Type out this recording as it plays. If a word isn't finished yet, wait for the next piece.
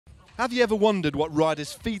Have you ever wondered what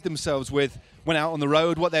riders feed themselves with when out on the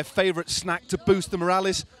road, what their favourite snack to boost the morale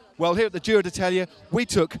is? Well, here at the Giro d'Italia, we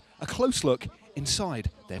took a close look inside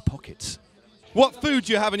their pockets. What food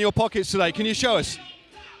do you have in your pockets today? Can you show us?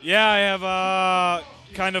 Yeah, I have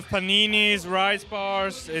kind of paninis, rice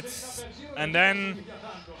bars, and then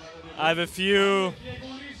I have a few,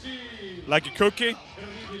 like a cookie.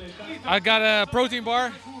 I got a protein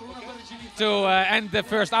bar to end the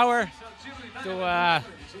first hour, to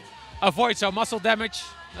avoid some muscle damage.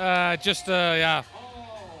 Yeah,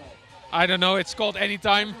 I don't know, it's called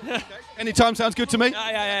Anytime. Anytime sounds good to me.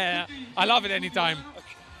 Yeah. I love it anytime.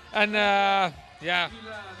 And yeah,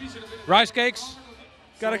 rice cakes.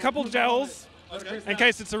 Got a couple gels in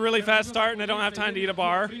case it's a really fast start and I don't have time to eat a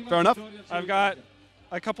bar. Fair enough. I've got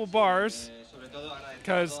a couple bars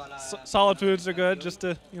because solid foods are good just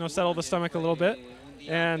to settle the stomach a little bit,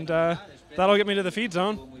 and that'll get me to the feed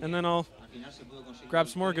zone, and then I'll grab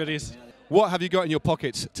some more goodies. What have you got in your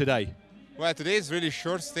pockets today? Well, today is really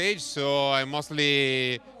short stage, so I'm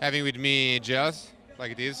mostly having with me gels,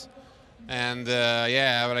 like it is. And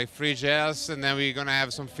yeah, I have like 3 gels, and then we're gonna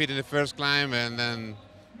have some feed in the first climb, and then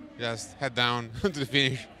just head down to the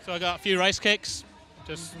finish. So I got a few rice cakes,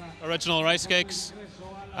 just original rice cakes,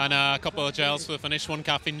 and a couple of gels for the finish, 1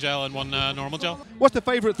 caffeine gel and 1 normal gel. What's the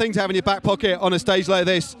favourite thing to have in your back pocket on a stage like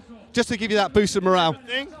this, just to give you that boost of morale?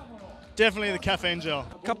 Definitely the caffeine gel.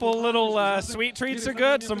 A couple little sweet treats are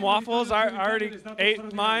good, some waffles, I already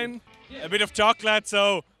ate mine. A bit of chocolate,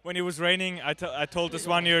 so when it was raining, I told the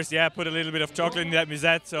Spaniards, yeah, put a little bit of chocolate in that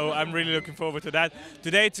musette, so I'm really looking forward to that.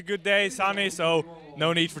 Today it's a good day, sunny, so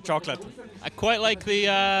no need for chocolate. I quite like the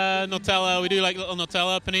Nutella. We do like little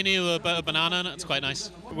Nutella panini with a bit of banana in it. It's quite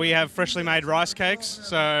nice. We have freshly made rice cakes,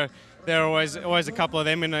 so there are always a couple of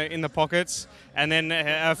them in the pockets, and then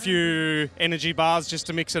a few energy bars just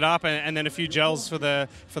to mix it up, and then a few gels for the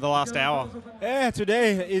last hour. Yeah,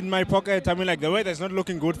 today in my pocket, I mean, like, the weather is not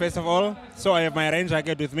looking good, first of all, so I have my rain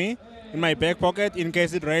jacket with me in my back pocket in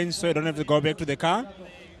case it rains, so I don't have to go back to the car.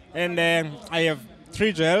 And I have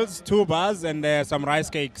 3 gels, 2 bars, and some rice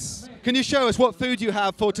cakes. Can you show us what food you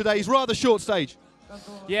have for today's rather short stage?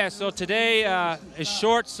 Yeah, so today is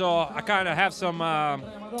short, so I kind of have some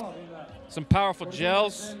powerful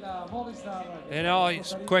gels. You know,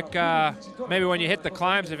 it's quick, maybe when you hit the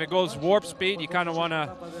climbs, if it goes warp speed, you kind of want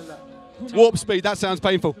to... Warp speed, that sounds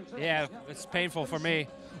painful. Yeah, it's painful for me.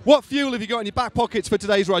 What fuel have you got in your back pockets for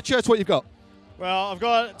today's ride? Show us what you've got. Well, I've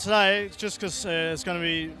got today, just because it's going to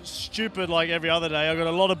be stupid like every other day, I've got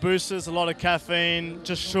a lot of boosters, a lot of caffeine,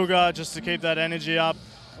 just sugar, just to keep that energy up.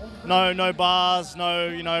 No bars,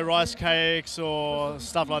 no rice cakes or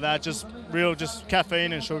stuff like that, just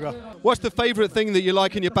caffeine and sugar. What's the favourite thing that you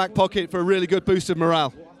like in your back pocket for a really good boost of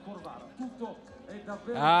morale?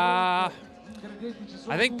 I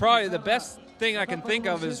think probably the best thing I can think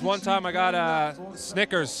of is one time I got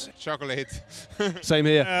Snickers. Chocolate. Same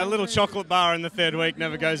here. A little chocolate bar in the 3rd week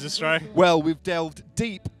never goes astray. Well, we've delved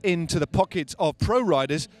deep into the pockets of pro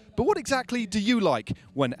riders, but what exactly do you like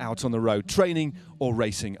when out on the road, training or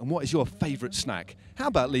racing? And what is your favourite snack? How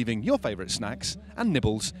about leaving your favourite snacks and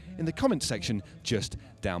nibbles in the comments section just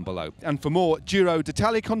down below? And for more Giro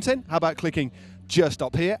d'Italia content, how about clicking just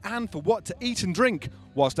up here? And for what to eat and drink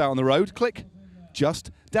whilst out on the road, click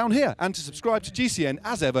just down here. And to subscribe to GCN,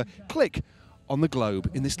 as ever, click on the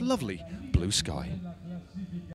globe in this lovely blue sky.